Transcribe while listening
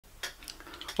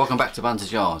Welcome back to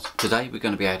Bunters Yard. Today we're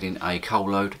going to be adding a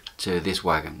coal load to this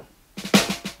wagon.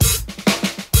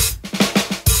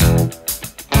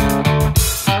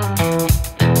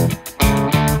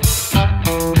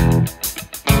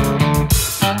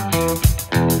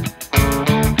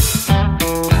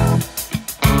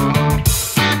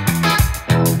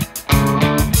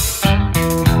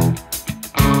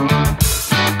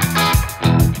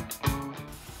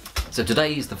 So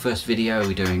today is the first video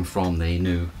we're doing from the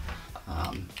new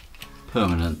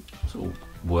permanent sort of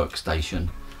workstation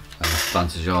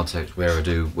Bunters Yard. So it's where I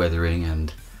do weathering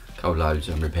and coal loads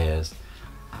and repairs.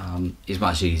 It's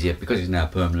much easier because it's now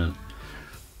permanent.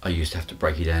 I used to have to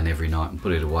break it down every night and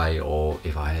put it away, or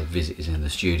if I had visitors in the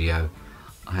studio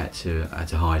I had to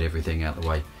hide everything out of the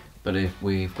way. But if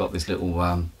we've got this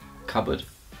little cupboard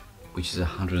which is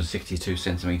 162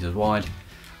 centimeters wide,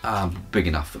 big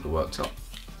enough for the worktop.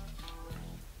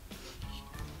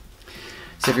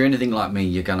 So if you're anything like me,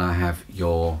 you're gonna have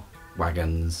your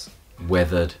wagons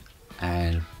weathered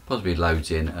and possibly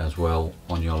loads in as well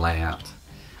on your layout.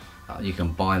 You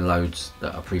can buy loads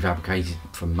that are prefabricated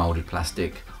from moulded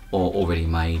plastic or already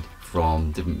made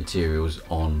from different materials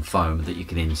on foam that you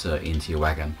can insert into your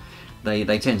wagon.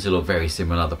 They tend to look very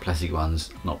similar. The plastic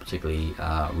ones, not particularly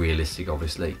realistic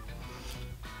obviously,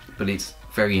 but it's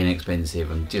very inexpensive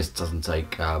and just doesn't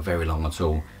take very long at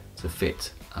all to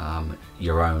fit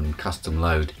your own custom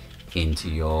load into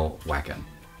your wagon.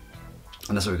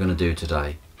 And that's what we're going to do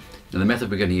today. Now the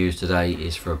method we're going to use today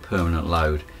is for a permanent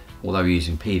load. Although we're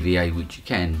using PVA, which you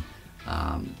can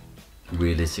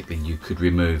realistically you could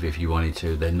remove if you wanted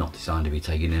to. They're not designed to be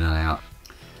taken in and out.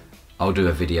 I'll do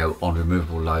a video on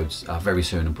removable loads very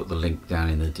soon and put the link down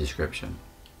in the description.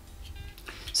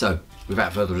 So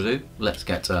without further ado, let's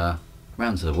get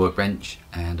round to the workbench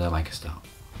and make a start.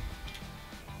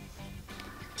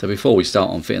 So before we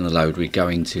start on fitting the load, we're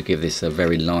going to give this a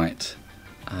very light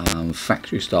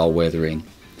factory style weathering,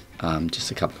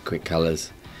 just a couple of quick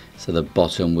colours. So the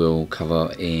bottom will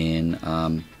cover in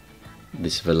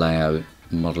this Vallejo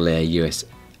Model Air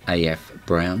USAF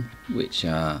brown, which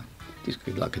just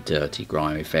gives like a dirty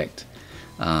grime effect,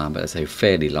 but I say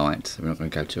fairly light, so we're not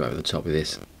going to go too over the top of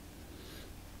this.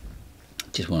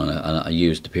 Just want a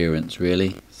used appearance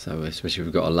really, so especially if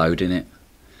we've got a load in it.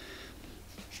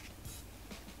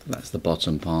 That's the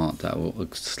bottom part. That will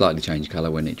slightly change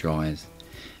colour when it dries.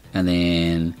 And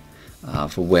then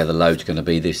for where the load's going to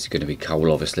be, this is going to be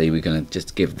coal obviously. We're going to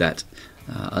just give that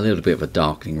a little bit of a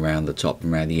darkening around the top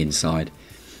and around the inside.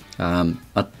 I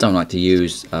don't like to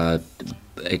use a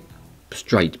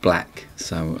straight black,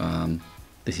 so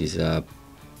this is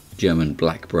German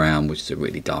black brown, which is a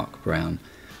really dark brown.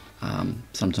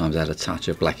 Sometimes add a touch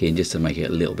of black in just to make it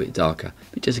a little bit darker,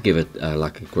 but just to give it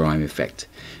like a grime effect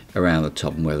around the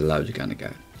top and where the loads are going to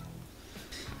go.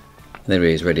 There it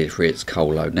is, ready for its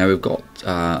coal load. Now we've got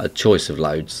a choice of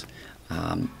loads,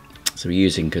 so we're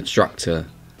using constructor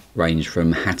range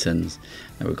from Hattons,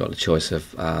 and we've got a choice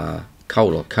of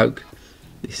coal or coke.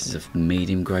 This is a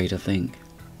medium grade I think.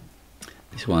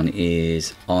 This one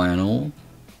is iron ore.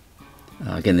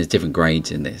 Again, there's different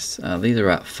grades in this. These are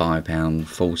at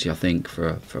 £5.40 I think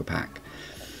for a pack.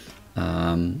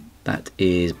 That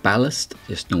is ballast,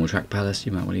 just normal track ballast.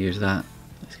 You might want to use that.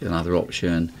 Let's get another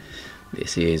option.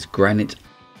 This is granite.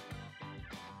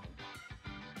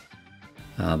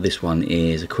 This one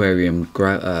is aquarium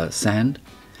sand.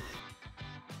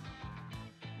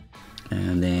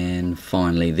 And then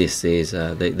finally, this is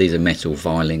these are metal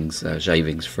filings,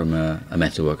 shavings from a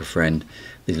metalworker friend.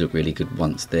 These look really good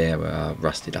once they're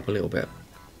rusted up a little bit.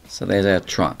 So there's our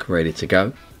truck ready to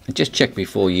go. And just check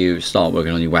before you start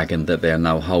working on your wagon that there are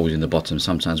no holes in the bottom.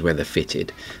 Sometimes where they're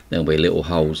fitted, there'll be little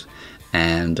holes,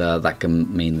 and that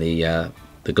can mean the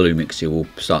glue mixture will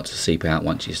start to seep out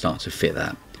once you start to fit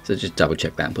that. So just double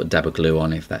check that and put a dab of glue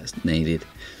on if that's needed.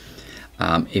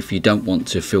 If you don't want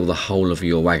to fill the whole of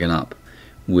your wagon up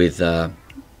with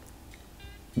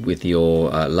your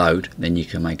load, then you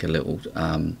can make a little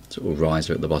sort of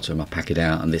riser at the bottom. I pack it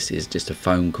out, and this is just a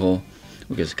foam core.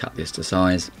 We'll just cut this to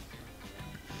size.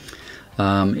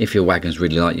 If your wagon's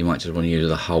really light, you might just want to use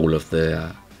the whole of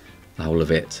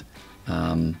it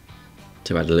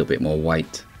to add a little bit more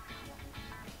weight.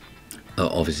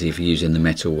 Obviously, if you're using the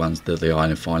metal ones, the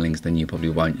iron filings, then you probably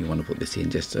won't. You want to put this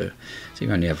in just so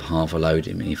you only have half a load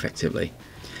in effectively.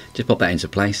 Just pop that into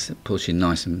place, push in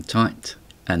nice and tight,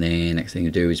 and then next thing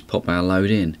you do is pop our load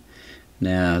in.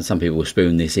 Now, some people will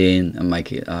spoon this in and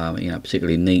make it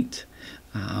particularly neat.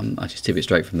 I just tip it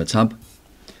straight from the tub.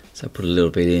 So put a little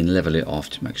bit in, level it off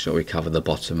to make sure we cover the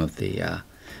bottom of the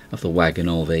wagon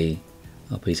or the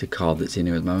piece of card that's in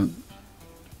here at the moment.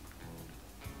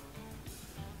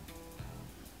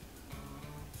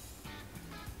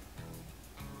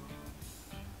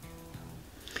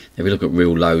 If you look at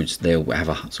real loads, they'll have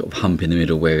a sort of hump in the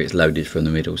middle where it's loaded from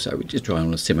the middle, so we just try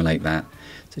and simulate that.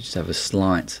 So just have a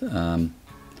slight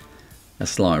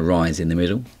rise in the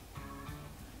middle,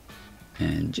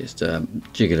 and just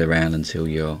jiggle around until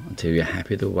you're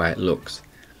happy the way it looks.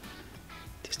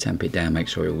 Just tamp it down, make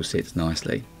sure it all sits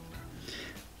nicely.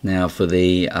 Now for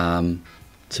the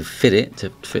to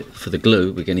fit for the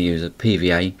glue, we're going to use a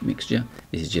PVA mixture.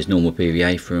 This is just normal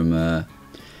PVA from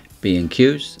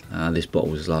B&Q's. This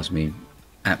bottle has lasted me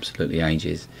absolutely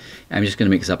ages. I'm just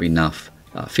going to mix up enough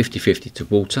 50-50 to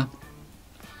water,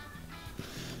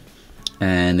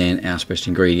 and then our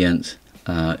special ingredient,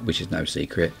 which is no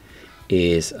secret,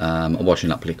 is a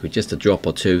washing up liquid, just a drop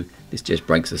or two. This just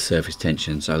breaks the surface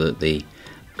tension so that the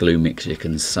glue mixture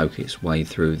can soak its way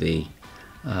through the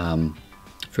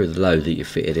load that you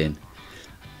fitted in.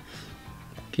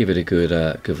 Give it a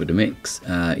good mix.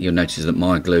 You'll notice that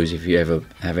my glues, if you ever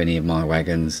have any of my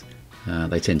wagons,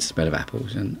 they tend to smell of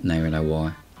apples, and now you know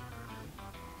why.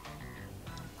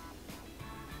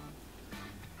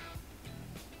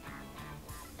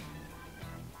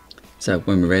 So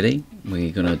when we're ready,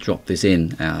 we're going to drop this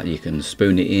in. You can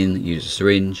spoon it in, use a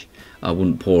syringe. I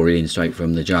wouldn't pour it in straight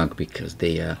from the jug because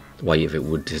the weight of it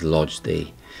would dislodge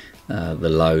the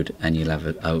load, and you'll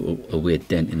have a weird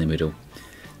dent in the middle.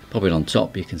 Pop it on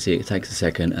top. You can see it takes a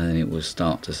second, and then it will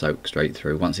start to soak straight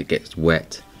through. Once it gets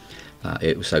wet,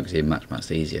 it will soak in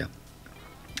much easier,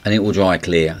 and it will dry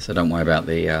clear. So don't worry about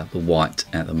the white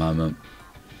at the moment.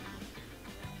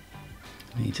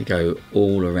 You need to go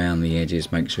all around the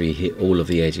edges. Make sure you hit all of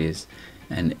the edges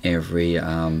and every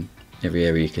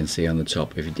area you can see on the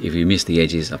top. If you miss the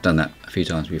edges, I've done that a few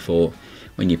times before.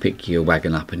 When you pick your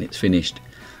wagon up and it's finished,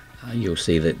 you'll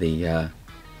see that your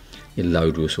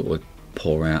load will sort of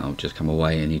pour out or just come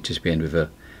away, and you just be end with a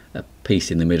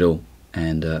piece in the middle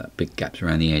and big gaps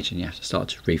around the edge, and you have to start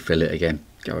to refill it again.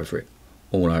 Go over it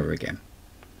all over again.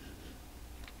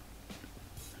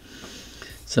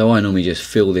 So I normally just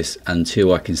fill this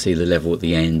until I can see the level at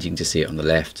the end. You can just see it on the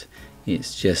left.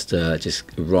 It's just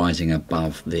rising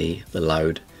above the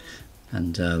load,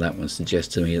 and that one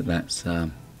suggests to me that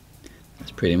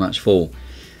that's pretty much full.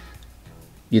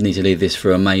 You need to leave this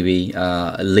for maybe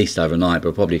at least overnight,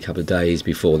 but probably a couple of days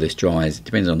before this dries. It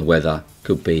depends on the weather.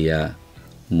 Could be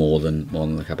more than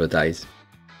a couple of days.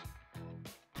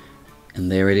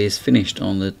 And there it is, finished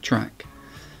on the track.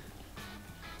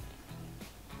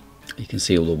 You can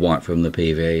see all the white from the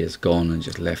PVA has gone and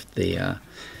just left the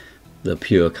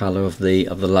pure colour of the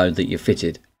load that you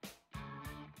fitted.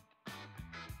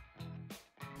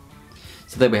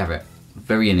 So there we have it.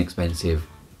 Very inexpensive.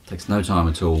 Takes no time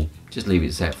at all. Just leave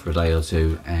it set for a day or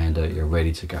two, and you're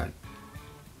ready to go.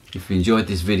 If you enjoyed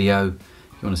this video, if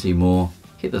you want to see more,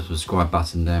 hit the subscribe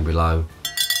button down below,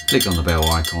 click on the bell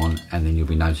icon, and then you'll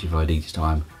be notified each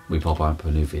time we pop up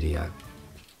a new video.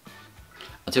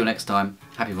 Until next time,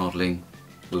 happy modelling.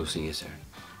 We'll see you soon.